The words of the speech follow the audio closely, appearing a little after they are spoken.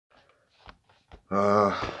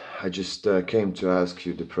Uh, I just came to ask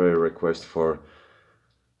you the prayer request for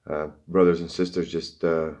brothers and sisters. Just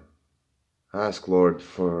ask Lord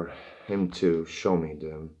for Him to show me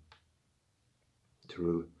the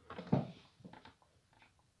truth.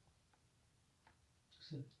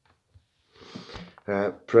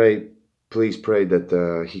 Pray, please pray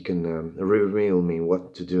that He can reveal me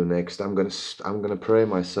what to do next. I'm gonna pray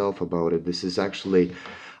myself about it. This is actually,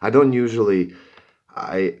 I don't usually,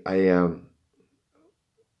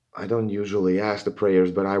 I don't usually ask the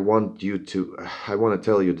prayers, but I want you to. I want to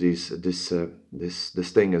tell you this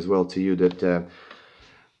thing as well to you that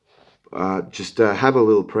just have a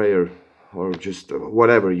little prayer, or just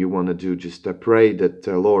whatever you want to do. Just pray that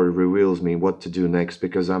Lord reveals me what to do next,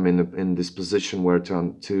 because I'm in this position where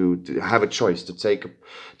to have a choice to take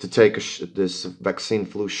this vaccine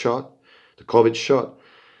flu shot, the COVID shot,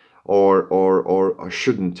 or I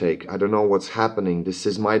shouldn't take. I don't know what's happening.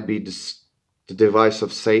 Might be the device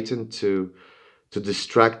of Satan to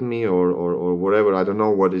distract me, or whatever. I don't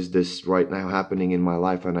know what is this right now happening in my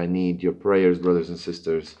life, and I need your prayers, brothers and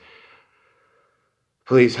sisters.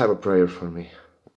 Please have a prayer for me.